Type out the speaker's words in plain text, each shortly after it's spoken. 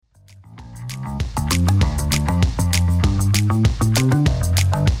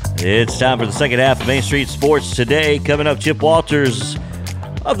It's time for the second half of Main Street Sports today. Coming up, Chip Walters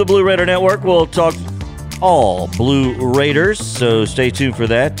of the Blue Raider Network will talk all Blue Raiders, so stay tuned for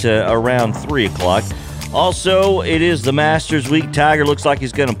that around 3 o'clock. Also, it is the Masters week. Tiger looks like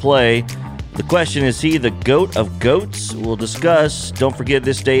he's going to play. The question, is he the GOAT of GOATs? We'll discuss. Don't forget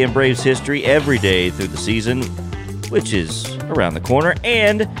this day in Braves history every day through the season, which is around the corner.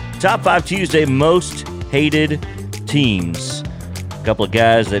 And Top 5 Tuesday, most hated teams. A couple of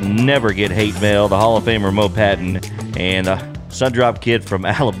guys that never get hate mail, the Hall of Famer Mo Patton and the Sundrop kid from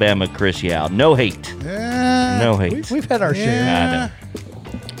Alabama, Chris Yao. No hate. No hate. We've had our share.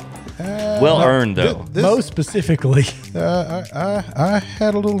 I know. Well earned, though. Mo specifically. I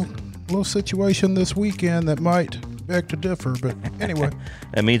had a little situation this weekend that might beg to differ, but anyway.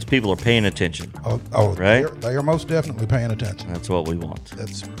 That means people are paying attention. Oh, right? They are most definitely paying attention. That's what we want.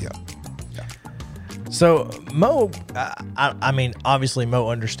 Yeah. So Mo, I mean, obviously Mo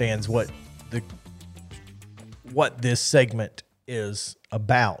understands what this segment is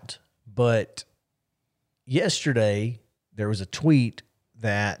about. But yesterday there was a tweet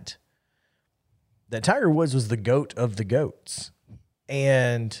that Tiger Woods was the GOAT of the GOATs,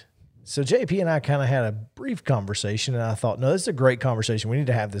 and so JP and I kind of had a brief conversation, and I thought, no, this is a great conversation. We need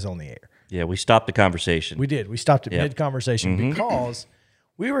to have this on the air. Yeah, we stopped the conversation. We did. We stopped at mid-conversation because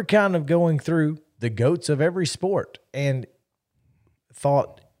we were kind of going through the GOATs of every sport and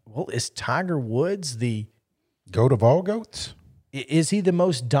thought, well, is Tiger Woods the GOAT of all GOATs? Is he the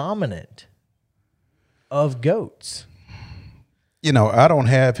most dominant of GOATs? You know, I don't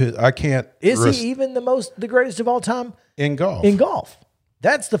have his. I can't. Is he even the greatest of all time in golf? In golf,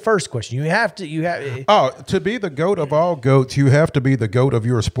 that's the first question. You have to. Oh, to be the GOAT of all GOATs, you have to be the GOAT of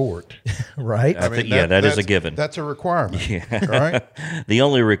your sport, right? I mean, that is a given. That's a requirement. Yeah. Right. The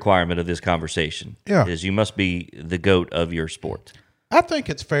only requirement of this conversation is you must be the GOAT of your sport. I think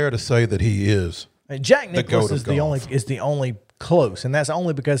it's fair to say that he is. And Jack Nicklaus is the only close, and that's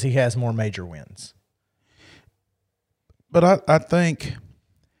only because he has more major wins. But I think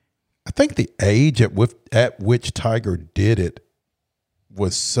the age at which Tiger did it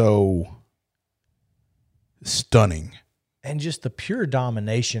was so stunning. And just the pure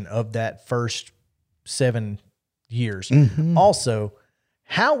domination of that first 7 years. Mm-hmm. Also,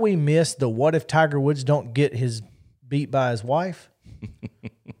 how we missed the what if Tiger Woods don't get his beat by his wife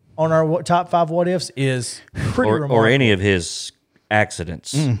on our top 5 what ifs is pretty remarkable. Or any of his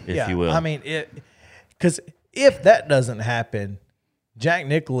accidents, if you will. I mean, because if that doesn't happen, Jack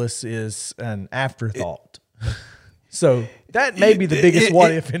Nicklaus is an afterthought. So that may be the biggest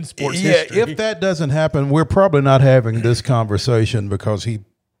what if in sports history. If that doesn't happen, we're probably not having this conversation because he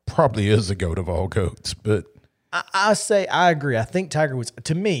probably is the GOAT of all GOATs. But I agree. I think Tiger Woods,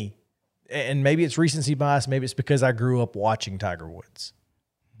 to me, and maybe it's recency bias, maybe it's because I grew up watching Tiger Woods.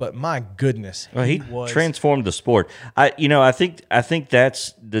 But my goodness, he transformed the sport. I think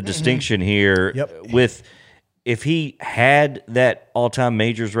that's the distinction here. Yep. With if he had that all-time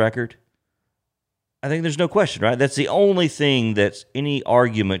majors record, I think there's no question, right? That's the only thing that's any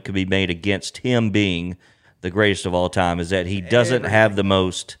argument could be made against him being the greatest of all time is that he doesn't have the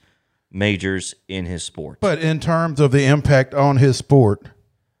most majors in his sport. But in terms of the impact on his sport,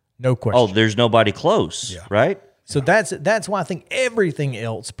 no question. Oh, there's nobody close, right? So that's why I think everything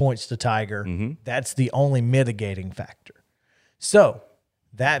else points to Tiger. Mm-hmm. That's the only mitigating factor. So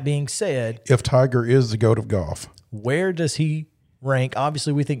that being said, if Tiger is the GOAT of golf, where does he rank?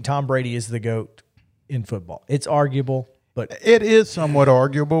 Obviously, we think Tom Brady is the GOAT in football. It's arguable, but it is somewhat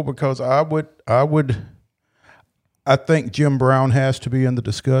arguable because I think Jim Brown has to be in the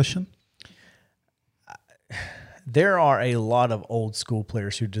discussion. There are a lot of old school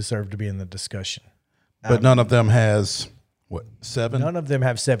players who deserve to be in the discussion. But none of them has, 7? None of them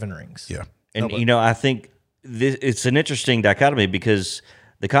have 7 rings. Yeah. And, I think it's an interesting dichotomy because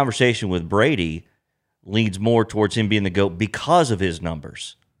the conversation with Brady leads more towards him being the GOAT because of his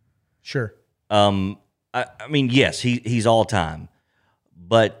numbers. Sure. I mean, yes, he's all time,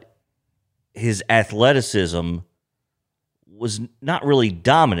 but his athleticism was not really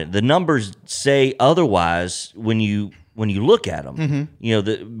dominant. The numbers say otherwise when you look at him.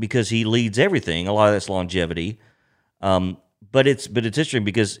 Mm-hmm. Because he leads everything. A lot of that's longevity. But it's interesting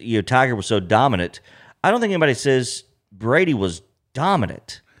because Tiger was so dominant. I don't think anybody says Brady was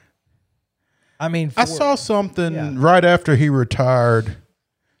dominant. I mean, I saw something right after he retired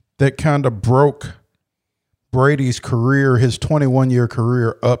that kind of broke Brady's career, his 21-year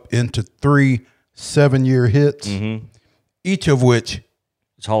career, up into 3 7-year hits, each of which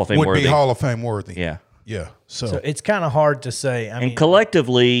it's Hall of Fame would worthy. be Hall of Fame worthy. Yeah. Yeah. So it's kind of hard to say. I mean,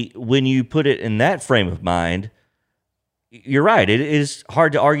 collectively, when you put it in that frame of mind, you're right. It is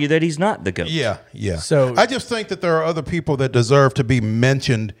hard to argue that he's not the GOAT. Yeah, yeah. So- I just think that there are other people that deserve to be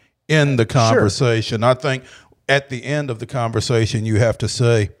mentioned in the conversation. I think at the end of the conversation, you have to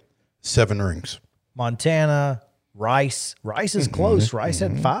say 7 rings. Montana, Rice. Rice is close. Rice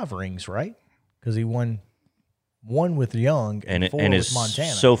had 5 rings, right? Because he won 1 with Young and 4 and with is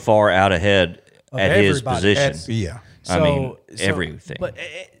Montana. so far out ahead at his everybody. position. Yeah. I mean, everything. But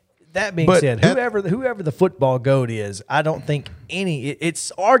that being But said, whoever the football GOAT is, I don't think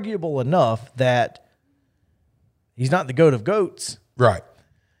it's arguable enough that he's not the GOAT of GOATs. Right.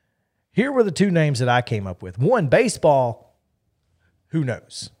 Here were the 2 names that I came up with. One, baseball, who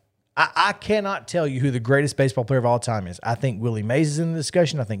knows? I cannot tell you who the greatest baseball player of all time is. I think Willie Mays is in the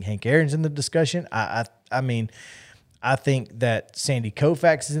discussion. I think Hank Aaron's in the discussion. I mean, I think that Sandy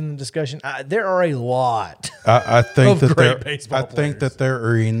Koufax is in the discussion. There are a lot. I think of that great baseball think players. that there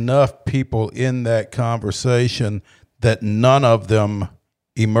are enough people in that conversation that none of them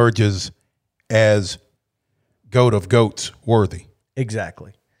emerges as GOAT of GOATs worthy.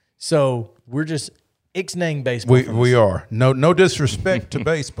 Exactly. So we're just ixnaying baseball. We are. No disrespect to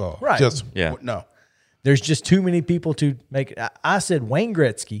baseball. Right. Just Yeah. no. There's just too many people to make it. I said Wayne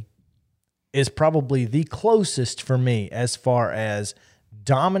Gretzky is probably the closest for me as far as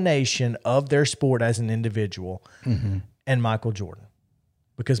domination of their sport as an individual, and Michael Jordan.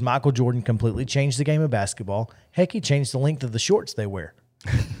 Because Michael Jordan completely changed the game of basketball. Heck, he changed the length of the shorts they wear.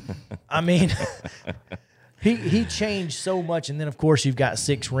 I mean, he changed so much. And then, of course, you've got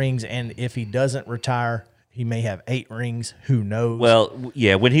 6 rings, and if he doesn't retire, he may have 8 rings. Who knows? Well,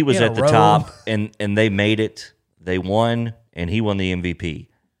 yeah, when he was In a at the row. top and they made it, they won, and he won the MVP.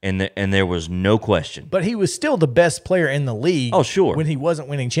 And there was no question. But he was still the best player in the league. Oh, sure. When he wasn't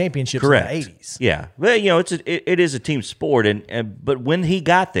winning championships Correct. in the 80s. Yeah. Well, you know, it is a team sport, but when he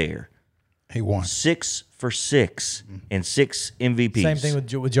got there, He won. 6 for 6 and 6 MVPs. Same thing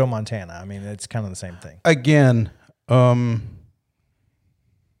with Joe Montana. I mean, it's kind of the same thing. Again,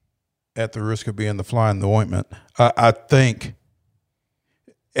 at the risk of being the fly in the ointment, I think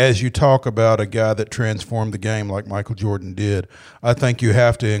as you talk about a guy that transformed the game like Michael Jordan did, I think you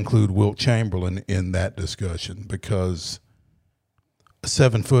have to include Wilt Chamberlain in that discussion, because a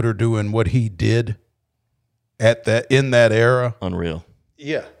 7-footer doing what he did in that era. Unreal.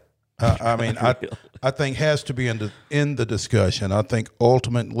 Yeah. I mean, I think has to be in the discussion. I think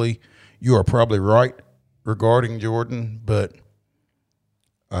ultimately you are probably right regarding Jordan, but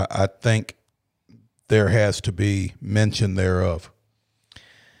I think there has to be mention thereof.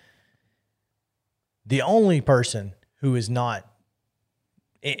 The only person who is not,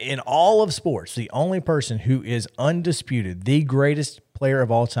 in all of sports, the only person who is undisputed, the greatest player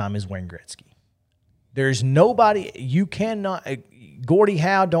of all time is Wayne Gretzky. There's nobody, you cannot, Gordie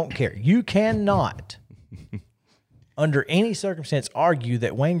Howe, don't care. You cannot, under any circumstance, argue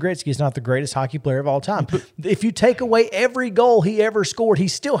that Wayne Gretzky is not the greatest hockey player of all time. If you take away every goal he ever scored, he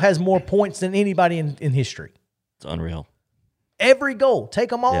still has more points than anybody in history. It's unreal. Every goal, take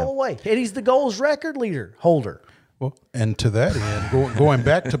them all Yeah. away. And he's the goals record holder. Well, and to that end, going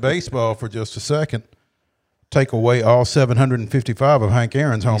back to baseball for just a second, take away all 755 of Hank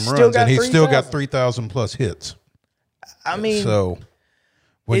Aaron's home still runs, got and he's still got 3,000. 3,000 plus hits. I mean, So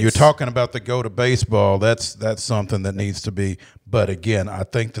when you're it's- talking about the go to baseball, that's something that needs to be. But again, I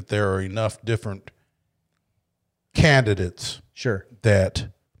think that there are enough different candidates sure. that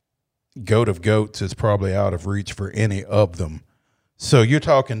GOAT of GOATs is probably out of reach for any of them. So you're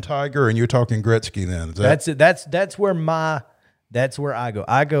talking Tiger and you're talking Gretzky then. Is that, That's it. That's where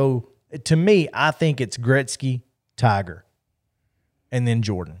I go. To me, I think it's Gretzky, Tiger, and then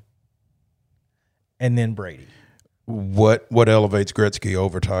Jordan. And then Brady. what elevates Gretzky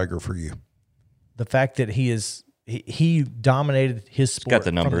over Tiger for you? The fact that he dominated his sport. got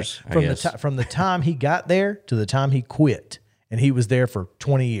the numbers, I guess. From the time he got there to the time he quit, and he was there for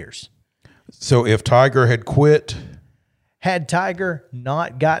 20 years. So if Tiger had quit, Had Tiger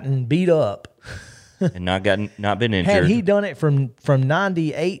not gotten beat up, And not been injured. had he done it from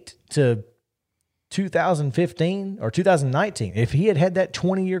 98 to 2015 or 2019, if he had that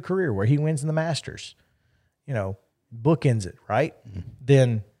 20-year career where he wins in the Masters, bookends it, right?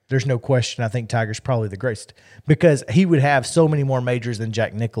 Then there's no question. I think Tiger's probably the greatest, because he would have so many more majors than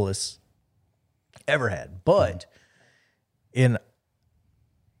Jack Nicklaus ever had. But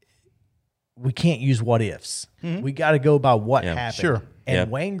we can't use what ifs. We got to go by what happened. Sure. And Yep.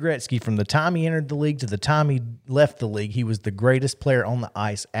 Wayne Gretzky, from the time he entered the league to the time he left the league, he was the greatest player on the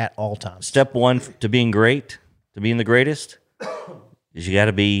ice at all times. Step one to being great, to being the greatest, is you got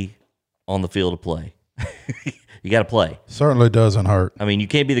to be on the field of play. you got to play. Certainly doesn't hurt. I mean, you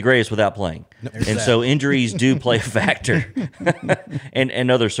can't be the greatest without playing. And so injuries do play a factor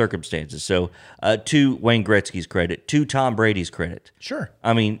and other circumstances. So to Wayne Gretzky's credit, to Tom Brady's credit. Sure.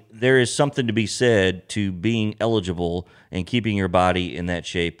 I mean, there is something to be said to being eligible and keeping your body in that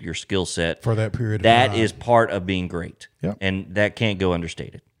shape, your skill set. For that period of That time. is part of being great. Yep. And that can't go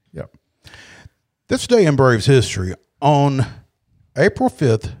understated. Yep. This day in Braves history, on April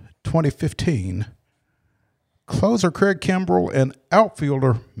 5th, 2015, closer Craig Kimbrell and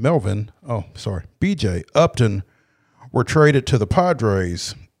outfielder BJ Upton were traded to the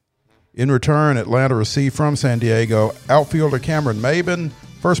Padres. In return, Atlanta received from San Diego outfielder Cameron Maybin,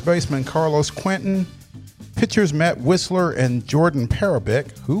 first baseman Carlos Quentin, pitchers Matt Whistler and Jordan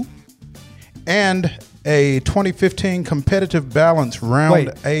Parabeck, and a 2015 competitive balance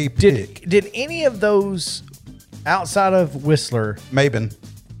round A pick. Did any of those outside of Whistler Maybin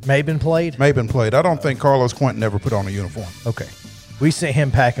played? Maybin played. I don't think Carlos Quentin ever put on a uniform. Okay. We sent him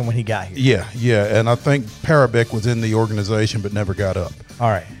packing when he got here. Yeah. And I think Parabeck was in the organization but never got up. All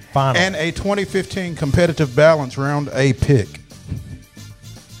right. Final. And a 2015 competitive balance round A pick.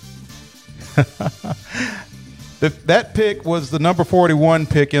 That pick was the number 41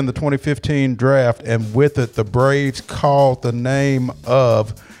 pick in the 2015 draft, and with it, the Braves called the name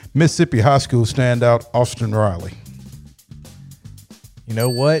of Mississippi High School standout Austin Riley. You know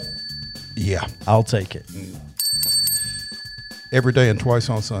what? Yeah. I'll take it. Every day and twice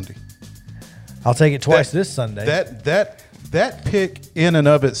on Sunday. I'll take it twice this Sunday. That pick in and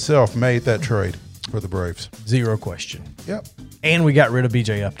of itself made that trade for the Braves. Zero question. Yep. And we got rid of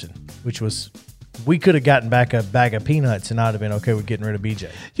BJ Upton, which was... We could have gotten back a bag of peanuts and I'd have been okay with getting rid of BJ.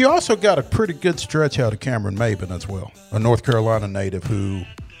 You also got a pretty good stretch out of Cameron Maybin as well, a North Carolina native who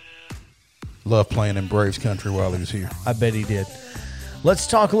loved playing in Braves country while he was here. I bet he did. Let's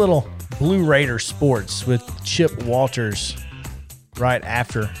talk a little Blue Raider sports with Chip Walters right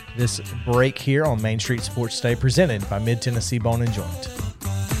after this break here on Main Street Sports Day, presented by Mid-Tennessee Bone & Joint.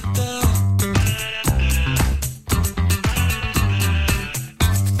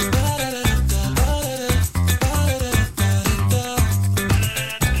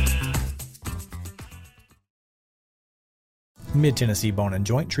 Mid-Tennessee Bone &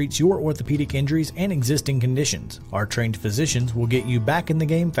 Joint treats your orthopedic injuries and existing conditions. Our trained physicians will get you back in the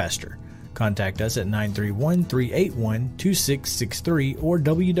game faster. Contact us at 931-381-2663 or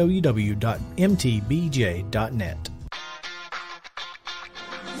www.mtbj.net.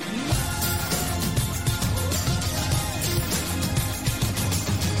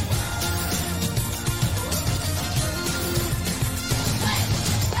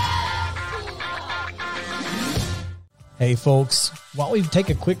 Hey folks, while we take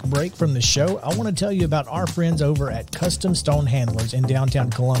a quick break from the show, I want to tell you about our friends over at Custom Stone Handlers in downtown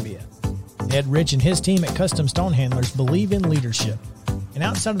Columbia. Ed Rich and his team at Custom Stone Handlers believe in leadership. And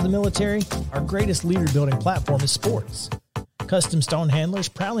outside of the military, our greatest leader building platform is sports. Custom Stone Handlers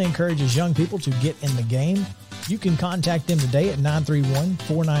proudly encourages young people to get in the game. You can contact them today at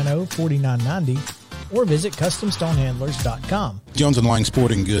 931-490-4990 or visit CustomStonehandlers.com. Jones & Lang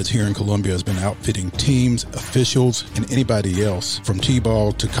Sporting Goods here in Columbia has been outfitting teams, officials, and anybody else from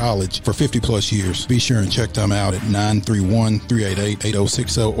T-ball to college for 50-plus years. Be sure and check them out at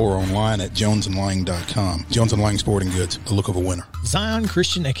 931-388-8060 or online at jonesandlang.com. Jones & Lang Sporting Goods, the look of a winner. Zion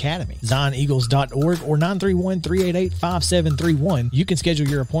Christian Academy, ZionEagles.org or 931-388-5731. You can schedule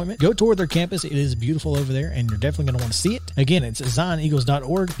your appointment. Go tour their campus. It is beautiful over there, and you're definitely going to want to see it. Again, it's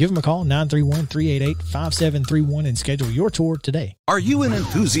ZionEagles.org. Give them a call, 931-388-5731, and schedule your tour today. Are you an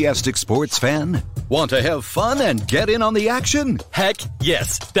enthusiastic sports fan? Want to have fun and get in on the action? Heck,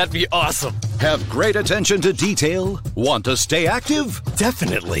 yes. That'd be awesome. Have great attention to detail? Want to stay active?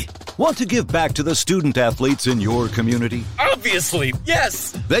 Definitely. Want to give back to the student athletes in your community? Obviously,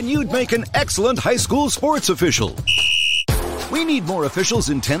 yes. Then you'd make an excellent high school sports official. We need more officials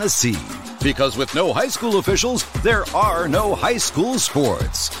in Tennessee. Because with no high school officials, there are no high school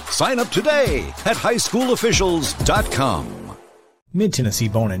sports. Sign up today at highschoolofficials.com. Mid-Tennessee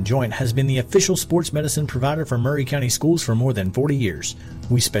Bone & Joint has been the official sports medicine provider for Maury County Schools for more than 40 years.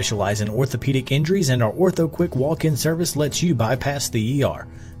 We specialize in orthopedic injuries, and our Ortho Quick walk-in service lets you bypass the ER.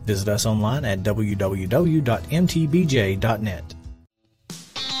 Visit us online at www.mtbj.net.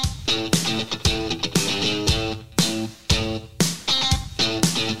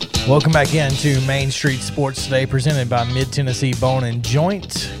 Welcome back into Main Street Sports Today, presented by Mid-Tennessee Bone &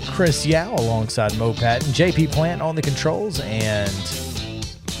 Joint. Chris Yao alongside Mo Patton, JP Plant on the controls, and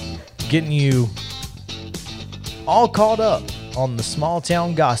getting you all caught up on the small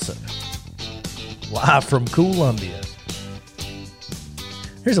town gossip live from Columbia.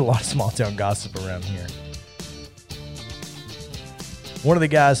 There's a lot of small town gossip around here. One of the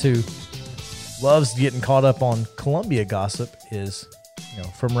guys who loves getting caught up on Columbia gossip is,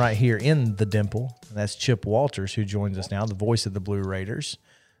 from right here in the Dimple, and that's Chip Walters, who joins us now, the voice of the Blue Raiders.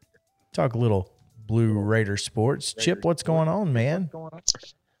 Talk a little Blue Raider sports. Chip, what's going on, man?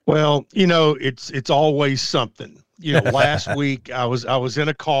 Well, it's always something. Last week I was in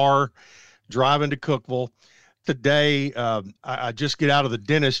a car driving to Cookeville. Today, I just get out of the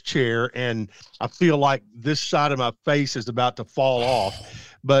dentist chair and I feel like this side of my face is about to fall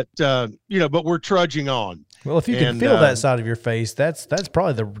off. But but we're trudging on. Well, if you can feel that side of your face, that's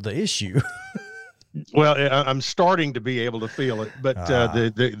probably the issue. Well, I'm starting to be able to feel it, but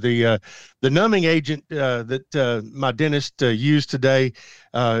the numbing agent that my dentist used today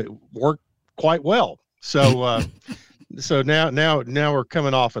worked quite well. So so now we're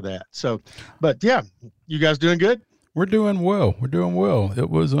coming off of that. So, but yeah, you guys doing good? We're doing well. It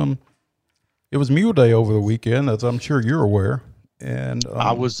was Mule Day over the weekend, as I'm sure you're aware. And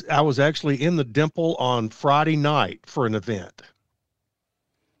I was actually in the Dimple on Friday night for an event.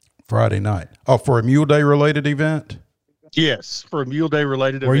 Friday night. Oh, for a Mule Day related event? Yes, for a Mule Day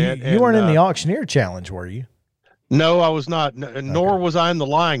related event. You weren't in the Auctioneer Challenge, were you? No, I was not. Nor was I in the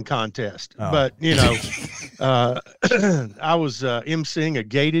lying contest. Oh. But, I was emceeing a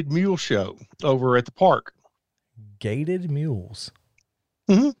gated mule show over at the park. Gated mules?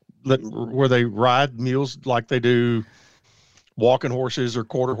 Mm-hmm. Where they ride mules like they do walking horses or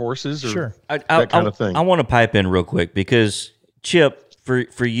quarter horses or sure. that kind of thing. I want to pipe in real quick because, Chip,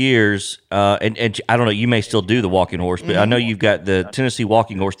 for years, and I don't know, you may still do the walking horse, but I know you've got the Tennessee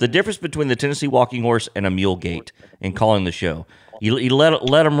walking horse. The difference between the Tennessee walking horse and a mule gate in calling the show, you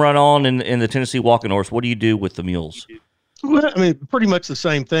let them run on in the Tennessee walking horse. What do you do with the mules? Well, I mean, pretty much the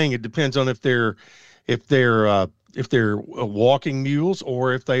same thing. It depends on if they're walking mules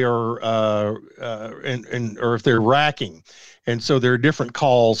or if they are or if they're racking, and so there are different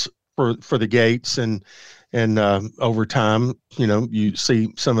calls for the gates and over time, you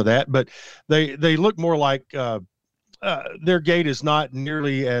see some of that, but they look more like their gait is not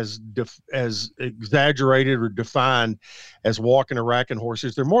nearly as exaggerated or defined as walking or racking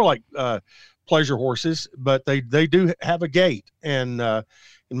horses. They're more like pleasure horses, but they do have a gait, and it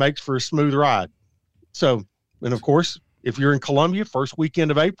makes for a smooth ride. So, and of course, if you're in Columbia, first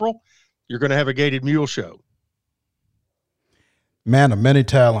weekend of April, you're going to have a gated mule show. Man of many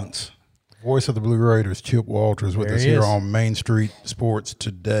talents. Voice of the Blue Raiders, Chip Walters, with us here on Main Street Sports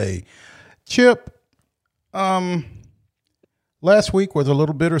today. Chip, last week was a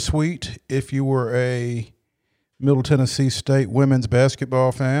little bittersweet if you were a Middle Tennessee State women's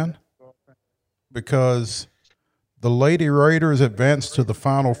basketball fan, because the Lady Raiders advanced to the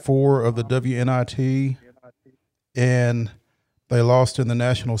Final Four of the WNIT, and they lost in the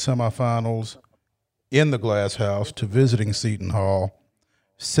national semifinals in the Glass House to visiting Seton Hall.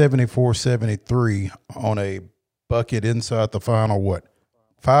 74-73 on a bucket inside the final,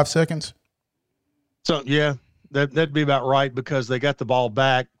 5 seconds? So, yeah, that'd be about right, because they got the ball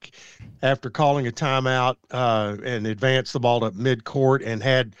back after calling a timeout and advanced the ball to midcourt and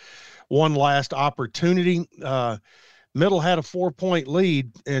had one last opportunity. Middle had a 4-point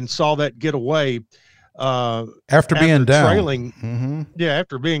lead and saw that get away. After being down. Trailing, mm-hmm. Yeah,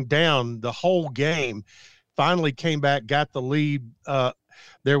 after being down the whole game, finally came back, got the lead.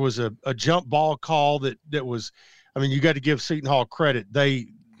 There was a jump ball call that was, I mean, you got to give Seton Hall credit.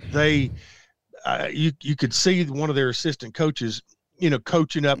 You could see one of their assistant coaches,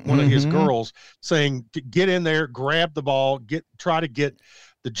 coaching up one of his girls, saying, get in there, grab the ball, try to get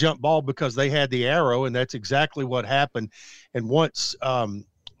the jump ball, because they had the arrow, and that's exactly what happened. And once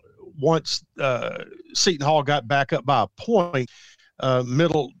Seton Hall got back up by a point,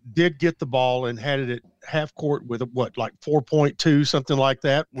 Middle did get the ball and had it at half court with like 4.2, something like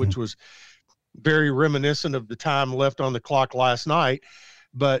that, which was very reminiscent of the time left on the clock last night.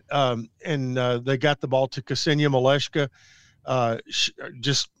 But they got the ball to Ksenia Maleshka.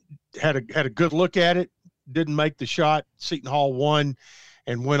 Just had a good look at it, didn't make the shot. Seton Hall won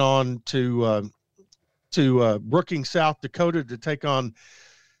and went on to Brookings, South Dakota, to take on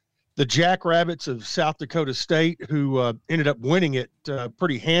the Jackrabbits of South Dakota State, who ended up winning it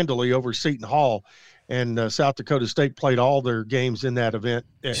pretty handily over Seton Hall. And South Dakota State played all their games in that event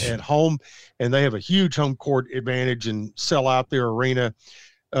at home, and they have a huge home court advantage and sell out their arena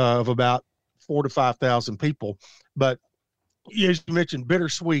of about 4,000 to 5,000 people. But as you mentioned,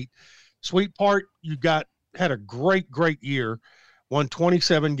 bittersweet. Sweet part, had a great year, won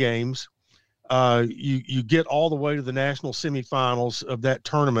 27 games. You get all the way to the national semifinals of that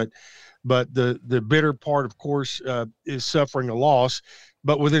tournament, but the bitter part, of course, is suffering a loss.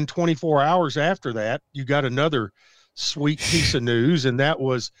 But within 24 hours after that, you got another sweet piece of news, and that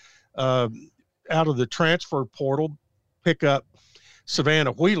was out of the transfer portal, pick up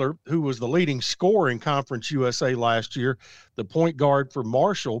Savannah Wheeler, who was the leading scorer in Conference USA last year, the point guard for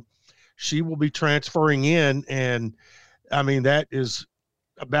Marshall. She will be transferring in, and I mean, that is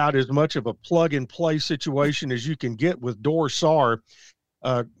about as much of a plug-and-play situation as you can get with Dor Sar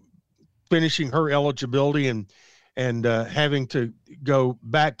finishing her eligibility and having to go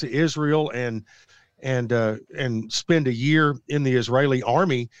back to Israel and spend a year in the Israeli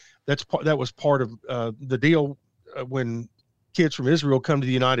army. That was part of the deal when kids from Israel come to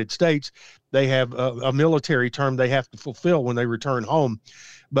the United States. They have a military term they have to fulfill when they return home.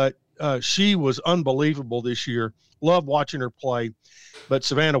 But she was unbelievable this year. Love watching her play. But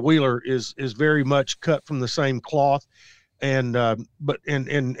Savannah Wheeler is very much cut from the same cloth, and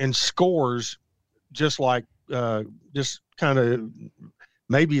scores just like just kind of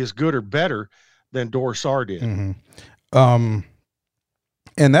maybe as good or better than Dor Sar did. Mm-hmm.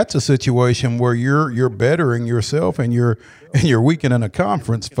 And that's a situation where you're bettering yourself and you're weakening a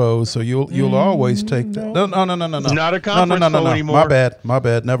conference foe. So you'll always take that. No. Not a conference foe anymore. My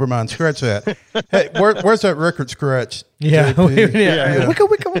bad. Never mind. Scratch that. Hey, where's that record scratch? Yeah.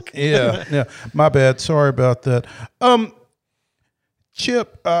 Yeah. My bad. Sorry about that.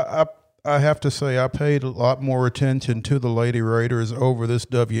 Chip, I have to say I paid a lot more attention to the Lady Raiders over this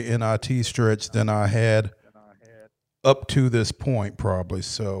WNIT stretch than I had up to this point, probably.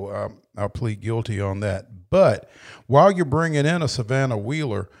 So I'll plead guilty on that. But while you're bringing in a Savannah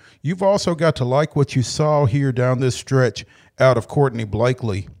Wheeler, you've also got to like what you saw here down this stretch out of Courtney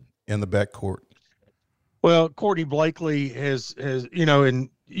Blakely in the backcourt. Well, Courtney Blakely has and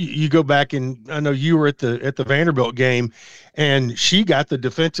you go back, and I know you were at the Vanderbilt game, and she got the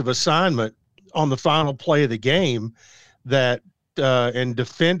defensive assignment on the final play of the game that and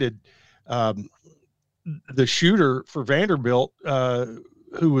defended the shooter for Vanderbilt,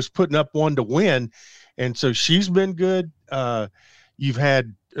 who was putting up one to win. And so she's been good. You've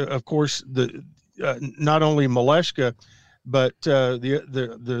had, of course, the not only Maleshka, but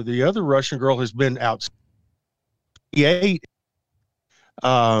the other Russian girl has been out 8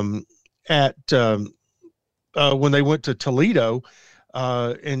 at when they went to Toledo,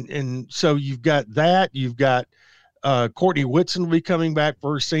 and so you've got that. You've got Courtney Whitson will be coming back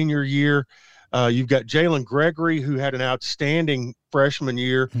for her senior year. You've got Jalen Gregory, who had an outstanding freshman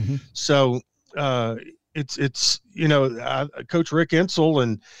year. Mm-hmm. So it's Coach Rick Insell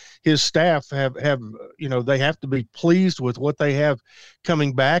and his staff have they have to be pleased with what they have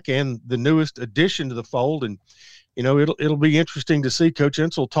coming back and the newest addition to the fold. And it'll be interesting to see. Coach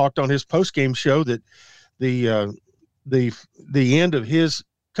Insell talked on his postgame show that the end of his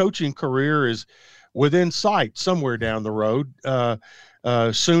coaching career is within sight somewhere down the road.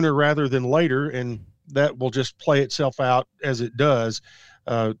 Sooner rather than later, and that will just play itself out as it does,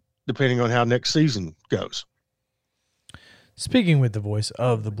 depending on how next season goes. Speaking with the voice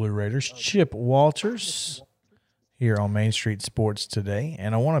of the Blue Raiders, Chip Walters, here on Main Street Sports today,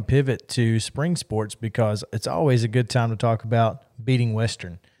 and I want to pivot to spring sports because it's always a good time to talk about beating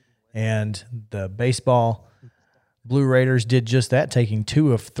Western, and the baseball Blue Raiders did just that, taking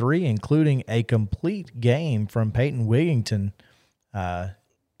 2 of 3, including a complete game from Peyton Wigington.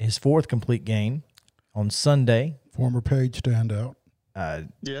 His 4th complete game on Sunday. Former Page standout.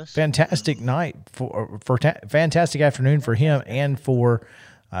 Yes. Fantastic night fantastic afternoon for him and for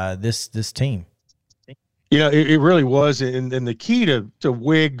this team. It really was, and the key to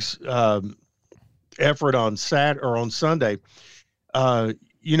Wig's effort on Sunday, a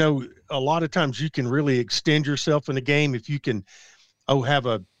lot of times you can really extend yourself in a game if you can have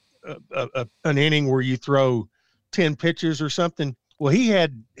an inning where you throw 10 pitches or something. Well, he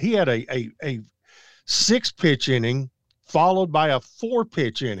had a 6-pitch inning followed by a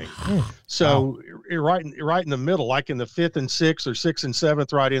 4-pitch inning. So right in the middle, like in the 5th and 6th or 6th and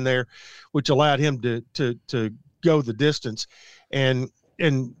 7th, right in there, which allowed him to go the distance. And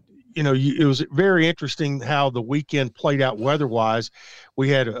it was very interesting how the weekend played out weather-wise. We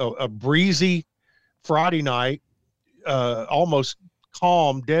had a breezy Friday night, almost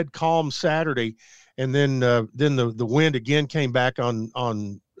calm, dead calm Saturday. And then the wind again came back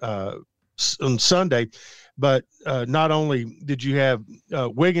on Sunday, but not only did you have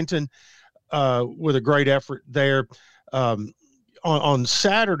Wigington with a great effort there on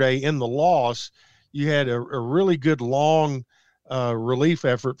Saturday in the loss, you had a really good long relief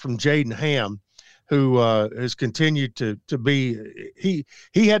effort from Jaden Ham, who has continued to be.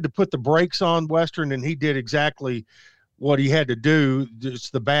 He had to put the brakes on Western, and he did exactly what he had to do.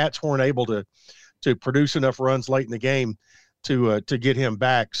 Just the bats weren't able to produce enough runs late in the game to get him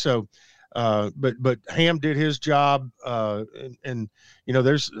back. So But Ham did his job, and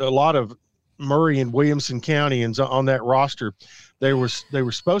there's a lot of Murray and Williamson County on that roster. They were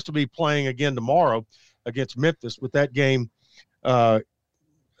supposed to be playing again tomorrow against Memphis, but that game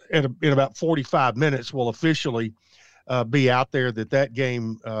in about 45 minutes will officially be out there that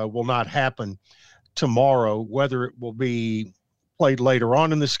game will not happen tomorrow. Whether it will be played later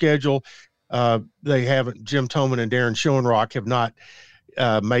on in the schedule, they haven't. Jim Toman and Darren Schoenrock have not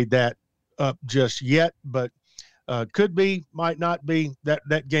made that up just yet, but could be, might not be.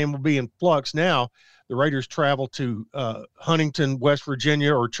 That game will be in flux. Now the Raiders travel to Huntington, West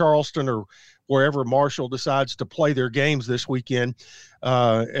Virginia, or Charleston, or wherever Marshall decides to play their games this weekend,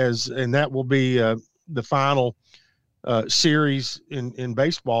 and that will be the final series in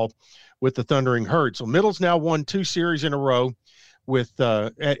baseball with the Thundering Herd. So Middle's now won 2 series in a row with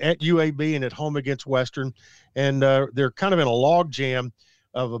at UAB and at home against Western, and they're kind of in a log jam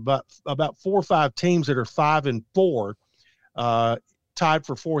of about 4 or 5 teams that are 5-4, tied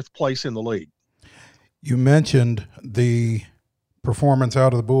for 4th place in the league. You mentioned the performance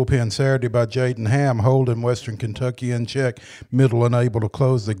out of the bullpen Saturday by Jaden Ham, holding Western Kentucky in check. Middle unable to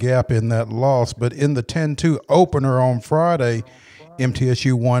close the gap in that loss. But in the 10-2 opener on Friday,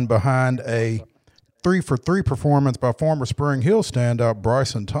 MTSU won behind a 3-for-3 performance by former Spring Hill standout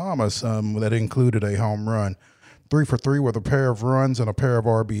Bryson Thomas that included a home run. 3-for-3 with a pair of runs and a pair of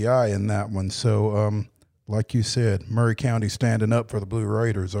RBI in that one. So, like you said, Murray County standing up for the Blue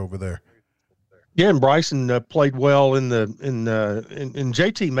Raiders over there. Yeah, and Bryson played well in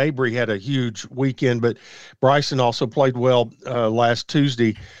JT Mabry had a huge weekend, but Bryson also played well last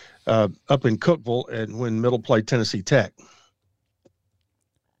Tuesday up in Cookeville and when Middle played Tennessee Tech.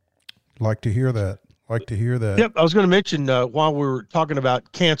 Like to hear that. Yep, I was going to mention while we were talking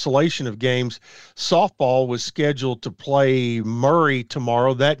about cancellation of games, softball was scheduled to play Murray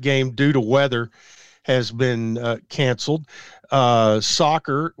tomorrow. That game, due to weather, has been canceled.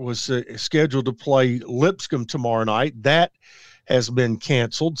 Soccer was scheduled to play Lipscomb tomorrow night. That has been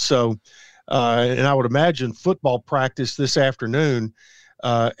canceled. So, and I would imagine football practice this afternoon,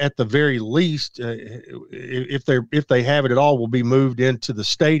 at the very least, if they have it at all, will be moved into the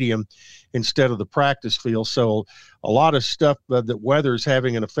stadium instead of the practice field. So a lot of stuff that weather is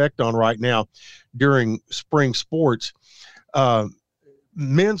having an effect on right now during spring sports.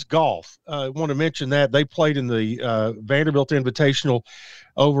 Men's golf, I want to mention that they played in the Vanderbilt Invitational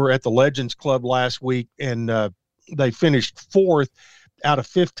over at the Legends Club last week, and they finished 4th out of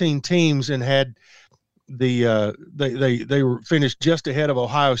 15 teams and had they were finished just ahead of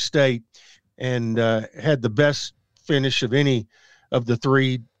Ohio State and had the best finish of any of the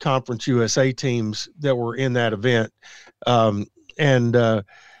 3 Conference USA teams that were in that event. And a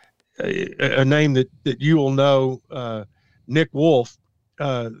name that you will know, Nick Wolf,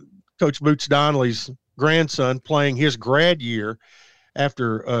 Coach Boots Donnelly's grandson, playing his grad year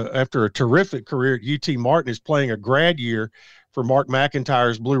after a terrific career at UT Martin, is playing a grad year for Mark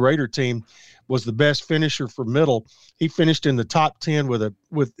McIntyre's Blue Raider team, was the best finisher for Middle. He finished in the top 10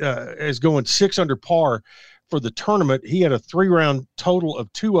 as going 6 under par for the tournament. He had a 3-round total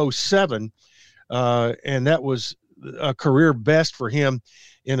of 207, and that was a career best for him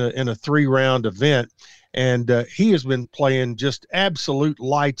in a 3-round event. And he has been playing just absolute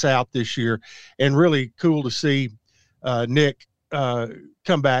lights out this year, and really cool to see Nick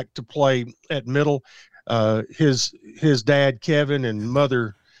come back to play at Middle. His dad Kevin and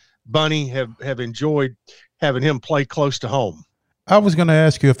mother Bunny have enjoyed having him play close to home. I was going to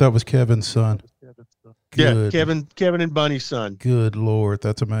ask you if that was Kevin's son. Good. Yeah, Kevin and Bunny's son. Good Lord,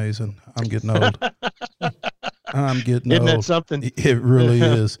 that's amazing. I'm getting old. Isn't that something? It really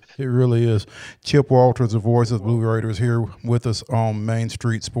is. It really is. Chip Walters, the voice of the Blue Raiders, here with us on Main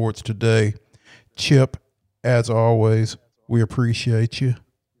Street Sports today. Chip, as always, we appreciate you.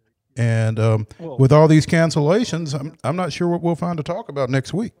 And with all these cancellations, I'm not sure what we'll find to talk about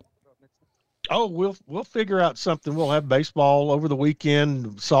next week. Oh, we'll figure out something. We'll have baseball over the weekend.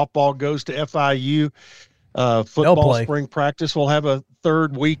 Softball goes to FIU. Football spring practice. We'll have a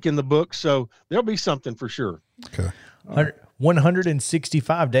 3rd week in the book, so there'll be something for sure. Okay.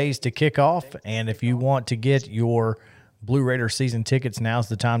 165 days to kick off, and if you want to get your Blue Raider season tickets, now's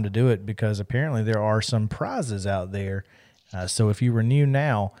the time to do it, because apparently there are some prizes out there. So if you renew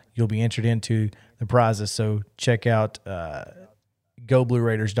now, you'll be entered into the prizes. So check out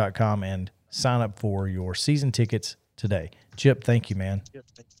GoBlueRaiders.com and sign up for your season tickets today. Chip, thank you, man.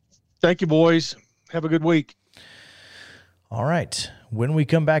 Thank you, boys. Have a good week. All right. When we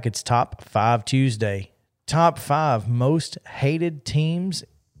come back, it's Top 5 Tuesday. Top 5 most hated teams.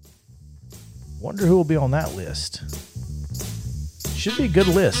 Wonder who will be on that list. Should be good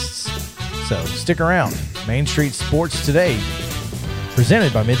lists. So stick around. Main Street Sports Today,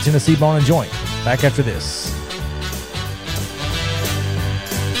 presented by Mid-Tennessee Bone and Joint. Back after this.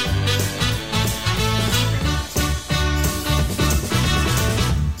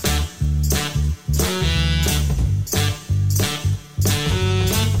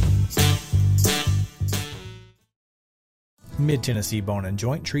 Mid-Tennessee Bone and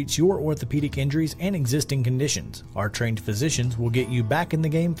Joint treats your orthopedic injuries and existing conditions. Our trained physicians will get you back in the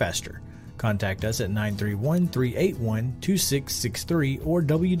game faster. Contact us at 931-381-2663 or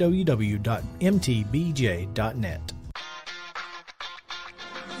www.mtbj.net.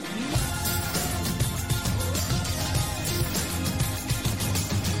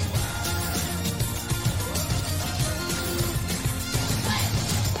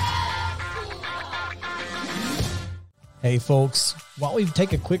 Hey folks, while we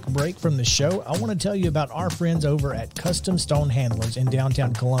take a quick break from the show, I want to tell you about our friends over at Custom Stone Handlers in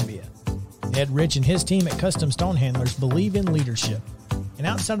downtown Columbia. Ed Rich and his team at Custom Stone Handlers believe in leadership. And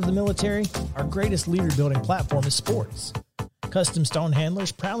outside of the military, our greatest leader building platform is sports. Custom Stone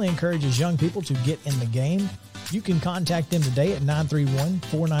Handlers proudly encourages young people to get in the game. You can contact them today at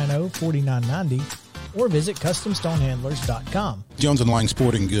 931-490-4990 or visit CustomStonehandlers.com. Jones & Lang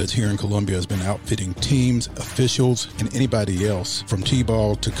Sporting Goods here in Columbia has been outfitting teams, officials, and anybody else from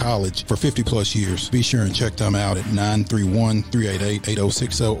T-ball to college for 50-plus years. Be sure and check them out at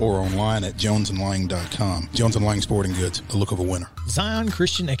 931-388-8060 or online at jonesandlang.com. Jones & Lang Sporting Goods, the look of a winner. Zion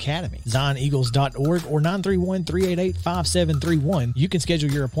Christian Academy, ZionEagles.org or 931-388-5731. You can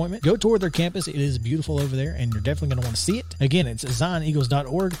schedule your appointment. Go tour their campus. It is beautiful over there, and you're definitely going to want to see it. Again, it's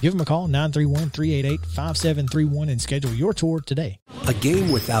ZionEagles.org. Give them a call, 931-388-5731, and schedule your tour today. A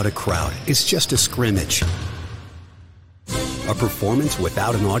game without a crowd is just a scrimmage. A performance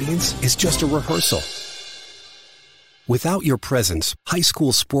without an audience is just a rehearsal. Without your presence, high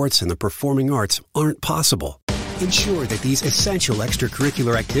school sports and the performing arts aren't possible. Ensure that these essential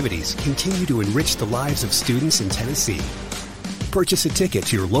extracurricular activities continue to enrich the lives of students in Tennessee. Purchase a ticket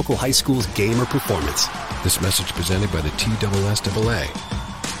to your local high school's game or performance. This message presented by the TSSAA.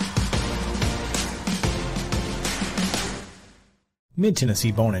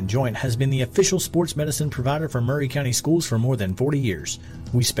 Mid-Tennessee Bone and Joint has been the official sports medicine provider for Maury County Schools for more than 40 years.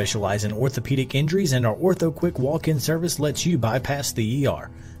 We specialize in orthopedic injuries, and our OrthoQuick walk-in service lets you bypass the ER.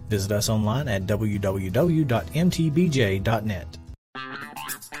 Visit us online at www.mtbj.net.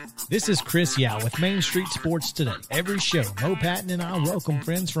 This is Chris Yao with Main Street Sports Today. Every show, Mo Patton and I welcome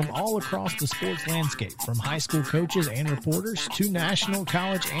friends from all across the sports landscape, from high school coaches and reporters to national,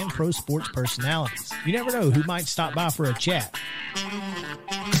 college, and pro sports personalities. You never know who might stop by for a chat.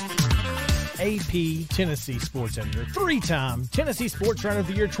 AP Tennessee Sports Editor, three-time Tennessee Sports Writer of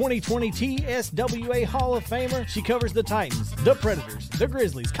the Year 2020 TSWA Hall of Famer. She covers the Titans, the Predators, the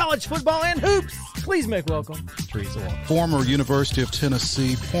Grizzlies, college football, and hoops. Please make welcome Teresa Walker. Former University of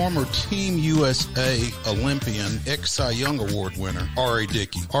Tennessee, former Team USA Olympian, ex-Cy Young Award winner, R.A.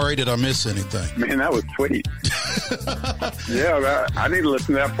 Dickey. R.A., did I miss anything? Man, that was sweet. Yeah, I need to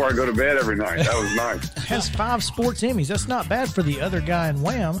listen to that before I go to bed every night. That was nice. Has 5 sports Emmys. That's not bad for the other guy in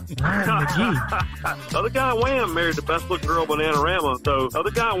Wham, Ryan McGee. The other guy in Wham married the best looking girl, Bananarama, so the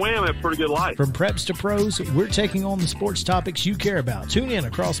other guy in Wham had a pretty good life. From preps to pros, we're taking on the sports topics you care about. Tune in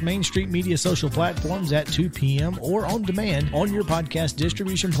across Main Street Media social platforms at 2 p.m. or on demand on your podcast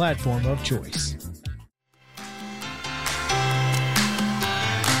distribution platform of choice.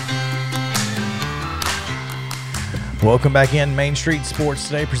 Welcome back in Main Street Sports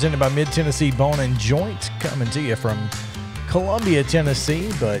Today, presented by Mid-Tennessee Bone and Joint, coming to you from Columbia,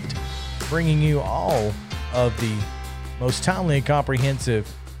 Tennessee, but bringing you all of the most timely and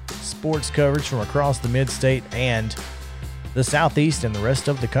comprehensive sports coverage from across the mid-state and the southeast and the rest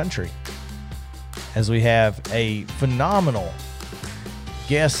of the country. As we have a phenomenal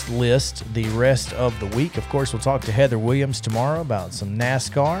guest list the rest of the week. Of course, we'll talk to Heather Williams tomorrow about some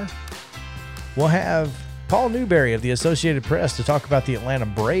NASCAR. We'll have Paul Newberry of the Associated Press to talk about the Atlanta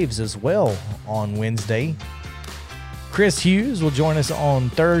Braves as well on Wednesday. Chris Hughes will join us on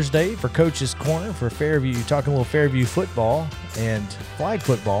Thursday for Coach's Corner for Fairview, talking a little Fairview football and flag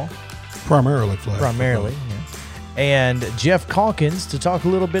football. Primarily flag football. Yeah. And Jeff Calkins to talk a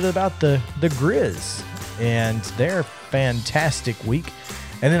little bit about the Grizz and their fantastic week.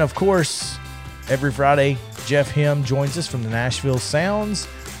 And then, of course, every Friday, Jeff Him joins us from the Nashville Sounds.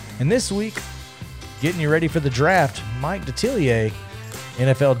 And this week, getting you ready for the draft, Mike Detillier,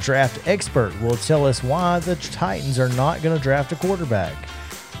 NFL draft expert, will tell us why the Titans are not going to draft a quarterback.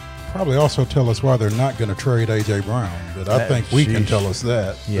 Probably also tell us why they're not going to trade A.J. Brown, but I think we can tell us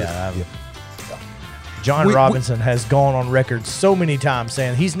that. Yeah. John Robinson has gone on record so many times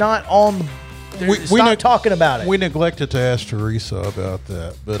saying he's not on the stop talking about it. We neglected to ask Teresa about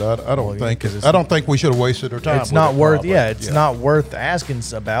that, but I don't think we should have wasted our time. It's not worth. It's not worth asking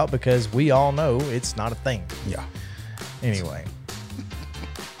about because we all know it's not a thing. Yeah. Anyway,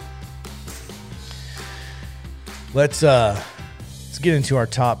 let's get into our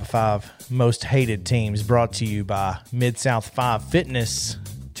top 5 most hated teams. Brought to you by Mid-South 5 Fitness.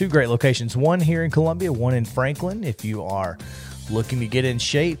 2 great locations. One here in Columbia, one in Franklin. If you are looking to get in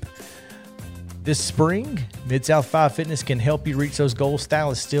shape this spring, Mid-South 5 Fitness can help you reach those goals.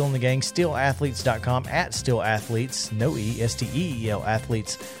 Style is still in the gang. SteelAthletes.com, at SteelAthletes, no E, STEEL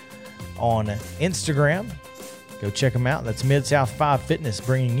Athletes on Instagram. Go check them out. That's Mid-South 5 Fitness,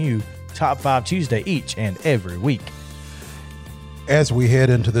 bringing you Top 5 Tuesday each and every week. As we head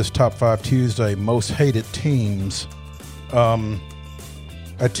into this Top 5 Tuesday, most hated teams,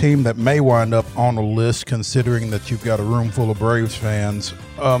 a team that may wind up on a list considering that you've got a room full of Braves fans.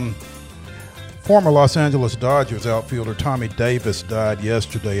 Former Los Angeles Dodgers outfielder Tommy Davis died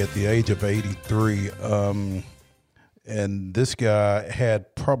yesterday at the age of 83. And this guy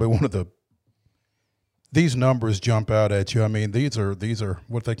had probably one of these numbers jump out at you. I mean, these are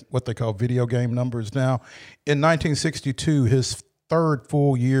what they call video game numbers now. In 1962, his 3rd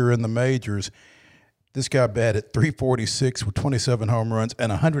full year in the majors, this guy batted .346 with 27 home runs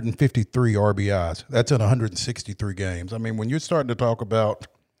and 153 RBIs. That's in 163 games. I mean, when you're starting to talk about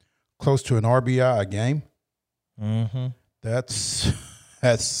close to an RBI a game, that's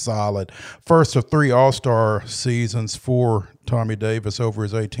solid. First of 3 All-Star seasons for Tommy Davis over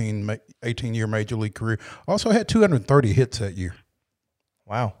his 18-year Major League career. Also had 230 hits that year.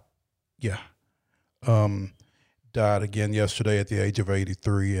 Wow. Yeah. Died again yesterday at the age of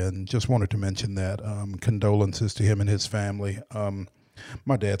 83, and just wanted to mention that. Condolences to him and his family.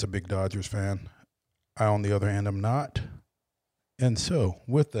 My dad's a big Dodgers fan. I, on the other hand, am not. And so,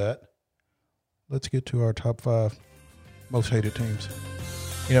 with that, let's get to our top 5 most hated teams.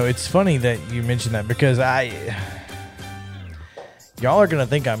 You know, it's funny that you mentioned that because y'all are going to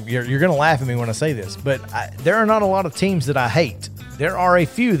think you're going to laugh at me when I say this, but there are not a lot of teams that I hate. There are a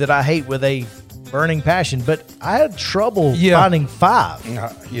few that I hate with a burning passion, but I had trouble finding 5.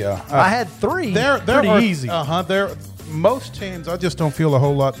 I had 3. Pretty easy. Most teams I just don't feel a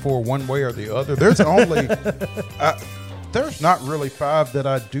whole lot for one way or the other. There's only there's not really 5 that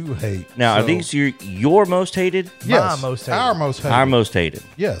I do hate. Now, are these your most hated? Yes, my most hated. Our most hated. Our most hated.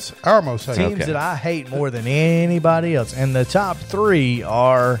 Yes, our most hated. Teams that I hate more than anybody else, and the top 3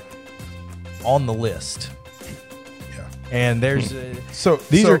 are on the list. And there's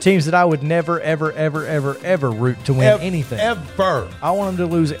these are teams that I would never, ever, ever, ever, ever root to win anything. Ever. I want them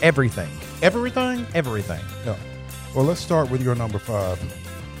to lose everything. Everything? Everything. Yeah. Well, let's start with your number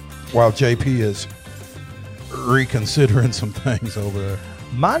 5. While JP is reconsidering some things over there.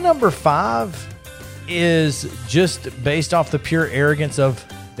 My number 5 is just based off the pure arrogance of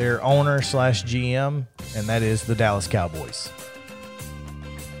their owner / GM, and that is the Dallas Cowboys.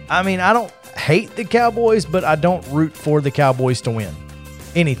 I mean, I don't hate the Cowboys, but I don't root for the Cowboys to win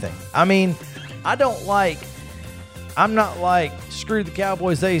anything. I mean, I'm not like, screw the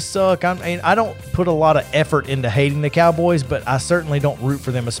Cowboys, they suck. I don't put a lot of effort into hating the Cowboys, but I certainly don't root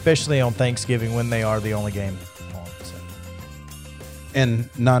for them, especially on Thanksgiving when they are the only game on. So. And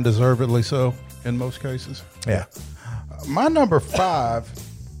non-deservedly so in most cases. Yeah. My number 5,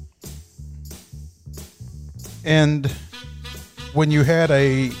 and when you had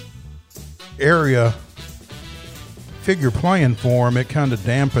a area figure playing for him, it kind of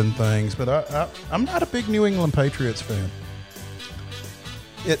dampened things. But I'm not a big New England Patriots fan.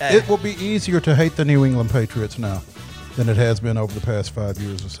 It will be easier to hate the New England Patriots now than it has been over the past 5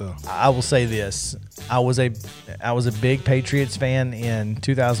 years or so. I will say this. I was a big Patriots fan in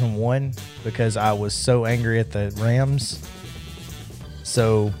 2001 because I was so angry at the Rams.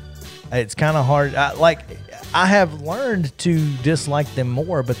 So it's kind of hard. I have learned to dislike them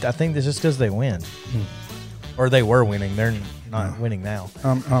more, but I think that's just because they win. Or they were winning. They're not winning now.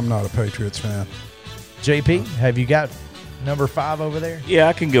 I'm not a Patriots fan. JP, have you got number 5 over there? Yeah,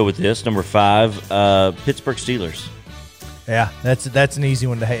 I can go with this. Number 5, Pittsburgh Steelers. Yeah, that's an easy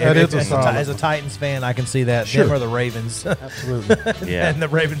one to hate. As a Titans fan, I can see that. Sure. Them or the Ravens. Absolutely. Yeah. And the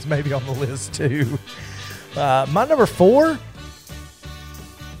Ravens may be on the list too. My number 4,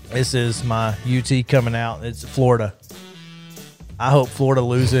 this is my UT coming out. It's Florida. I hope Florida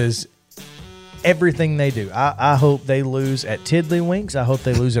loses everything they do. I hope they lose at Tiddlywinks. I hope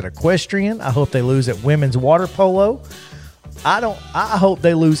they lose at Equestrian. I hope they lose at women's water polo. I hope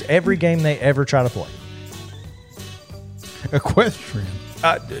they lose every game they ever try to play. Equestrian.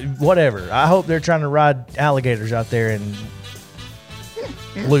 Whatever. I hope they're trying to ride alligators out there and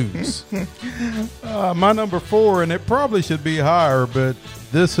lose. My number 4, and it probably should be higher, but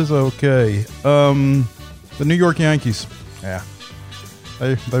this is okay. The New York Yankees. Yeah.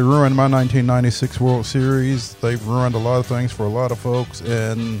 They ruined my 1996 World Series. They've ruined a lot of things for a lot of folks,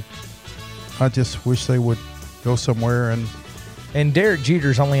 and I just wish they would go somewhere. And Derek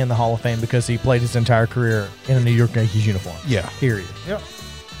Jeter's only in the Hall of Fame because he played his entire career in a New York Yankees uniform. Yeah. Period. Yeah.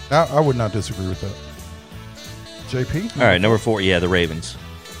 I would not disagree with that. JP? All right, number 4. Yeah, the Ravens.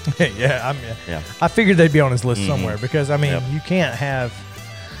 Yeah, I figured they'd be on his list somewhere because, you can't have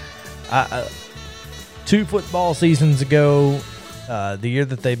 2 football seasons ago, the year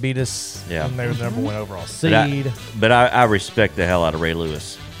that they beat us, and they were the number 1 overall seed. But I respect the hell out of Ray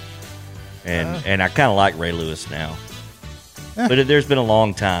Lewis. And I kind of like Ray Lewis now. But there's been a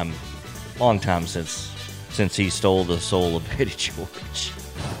long time since he stole the soul of Eddie George.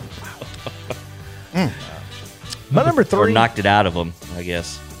 My number 3. Or knocked it out of him, I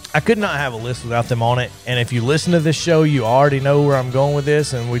guess. I could not have a list without them on it. And if you listen to this show, you already know where I'm going with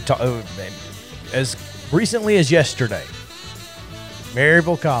this. And we talked as recently as yesterday.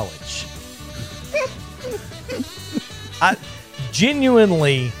 Maryville College. I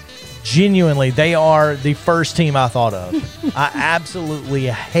genuinely, they are the first team I thought of. I absolutely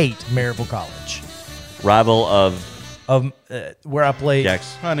hate Maryville College. Rival of where I played,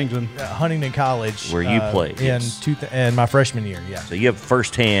 Huntington College, where you played in my freshman year. Yeah, so you have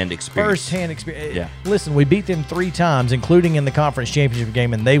firsthand experience. Yeah. Listen, we beat them 3 times, including in the conference championship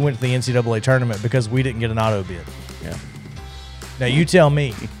game, and they went to the NCAA tournament because we didn't get an auto bid. Yeah. Now you tell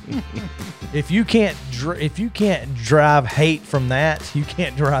me, if you can't drive hate from that, you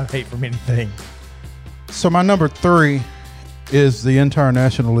can't drive hate from anything. So my number 3 is the entire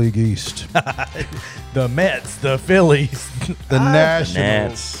National League East. The Mets, the Phillies, the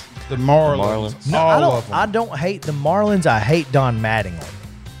Nationals, the Marlins. No, I don't hate the Marlins. I hate Don Mattingly.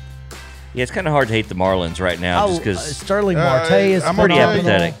 Yeah, it's kind of hard to hate the Marlins right now just because Sterling Marte is pretty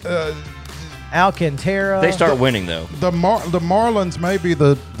apathetic. Alcantara. They start winning, though. The Marlins may be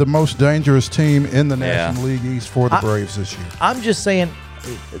the most dangerous team in the National League East for the Braves this year. I'm just saying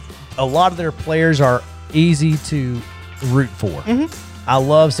a lot of their players are easy to root for. Mm-hmm. I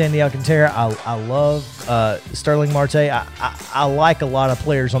love Sandy Alcantara. I love Sterling Marte. I like a lot of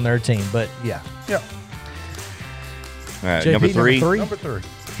players on their team, but yeah. Yeah. All right, JP, number 3.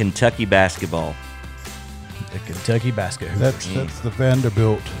 Kentucky basketball. The Kentucky basketball. That's the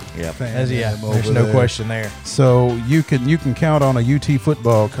Vanderbilt. Yeah. There's no question there. So you can count on a UT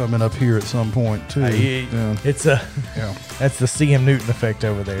football coming up here at some point too. It's that's the CM Newton effect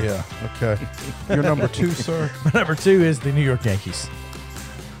over there. Yeah. Okay. Your number 2, sir. My number 2 is the New York Yankees.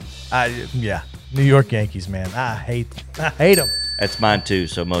 New York Yankees, man. I hate them. That's mine too.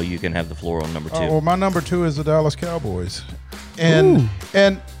 So Mo, you can have the floor on number 2. Well, my number 2 is the Dallas Cowboys, and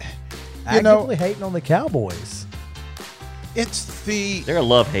actively hating on the Cowboys. They're a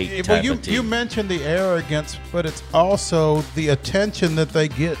love-hate type of team. You mentioned the arrogance, but it's also the attention that they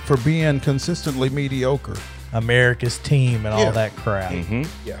get for being consistently mediocre. America's team and all that crap. Mm-hmm.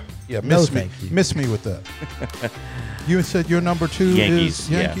 Yeah. Thank you. Miss me with that. You said your number 2 Yankees. is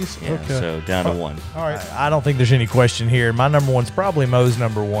Yankees? Yeah. Okay. So down to 1. All right. I don't think there's any question here. My number 1's probably Mo's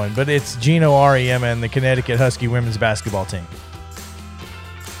number 1, but it's Gino Auriemma and the Connecticut Husky women's basketball team.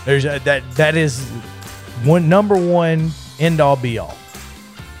 There's that is number 1 end all be all.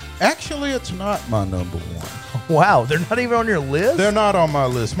 Actually, it's not my number 1. Wow, they're not even on your list? They're not on my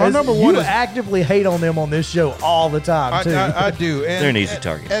list. My number 1 is... You actively hate on them on this show all the time, too. I do. They're an easy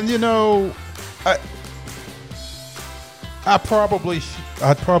target. And, I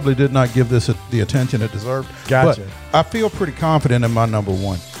probably did not give this the attention it deserved. Gotcha. But I feel pretty confident in my number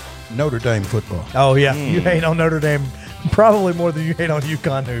 1, Notre Dame football. Oh, yeah. You hate on Notre Dame probably more than you hate on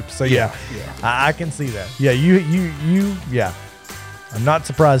UConn hoops. So, yeah. I can see that. Yeah, yeah. I'm not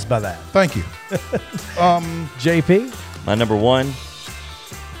surprised by that. Thank you. JP? My number 1,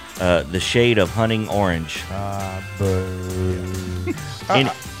 the shade of hunting orange.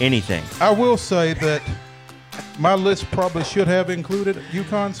 Anything. I will say that my list probably should have included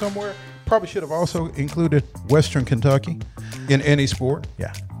UConn somewhere. Probably should have also included Western Kentucky in any sport.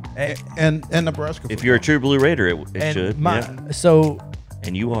 Yeah. And Nebraska. If you're a true Blue Raider, it should. So,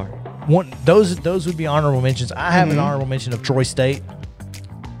 and you are. Those would be honorable mentions. I have an honorable mention of Troy State.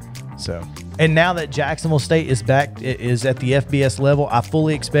 So, and now that Jacksonville State is back, is at the FBS level, I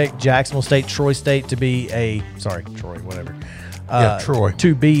fully expect Jacksonville State, Troy State to be Troy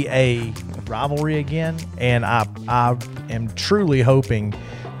to be a rivalry again. And I am truly hoping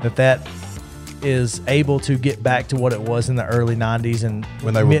that is able to get back to what it was in the early 90s and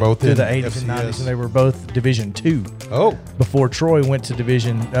when they were both through in the 80s and FCS. 90s, and they were both Division II. Oh, before Troy went to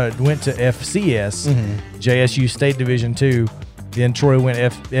went to FCS, JSU stayed Division II. Then Troy went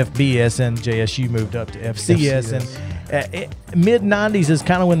FBS, and JSU moved up to FCS. And mid 90s is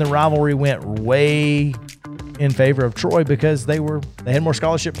kind of when the rivalry went way in favor of Troy because they had more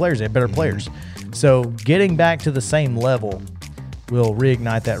scholarship players, they had better players. So getting back to the same level will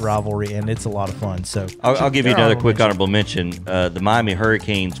reignite that rivalry, and it's a lot of fun. So I'll give you another quick honorable mention: the Miami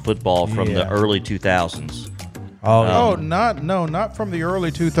Hurricanes football from the early 2000s. Not from the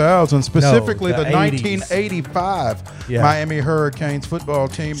early 2000s, specifically the the 80s. 1985 Miami Hurricanes football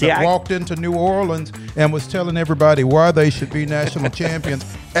team that I walked into New Orleans and was telling everybody why they should be national champions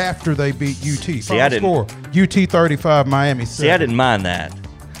after they beat UT. I didn't- Score, UT 35, Miami 7. See, I didn't mind that.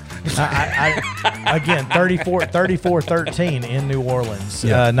 Again, 34-13 in New Orleans,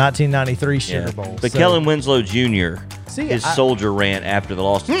 1993 Sugar Bowl. But So- Kellen Winslow Jr., his I- soldier rant after the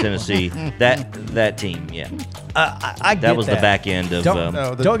loss to Tennessee, that team, I get that was the back end of.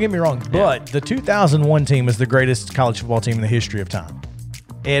 Don't get me wrong, but the 2001 team is the greatest college football team in the history of time.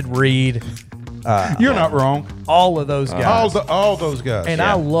 Ed Reed. You're not wrong. All of those guys. All those guys. And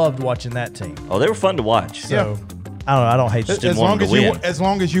I loved watching that team. Oh, they were fun to watch. So I don't hate Just didn't want them to win. As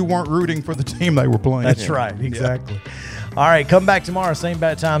long as you weren't rooting for the team they were playing. That's right. Exactly. All right. Come back tomorrow. Same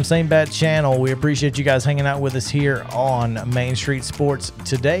bat time, same bat channel. We appreciate you guys hanging out with us here on Main Street Sports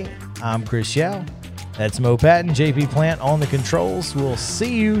today. I'm Chris Yao. That's Mo Patton, JP Plant on the controls. We'll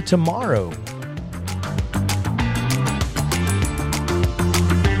see you tomorrow.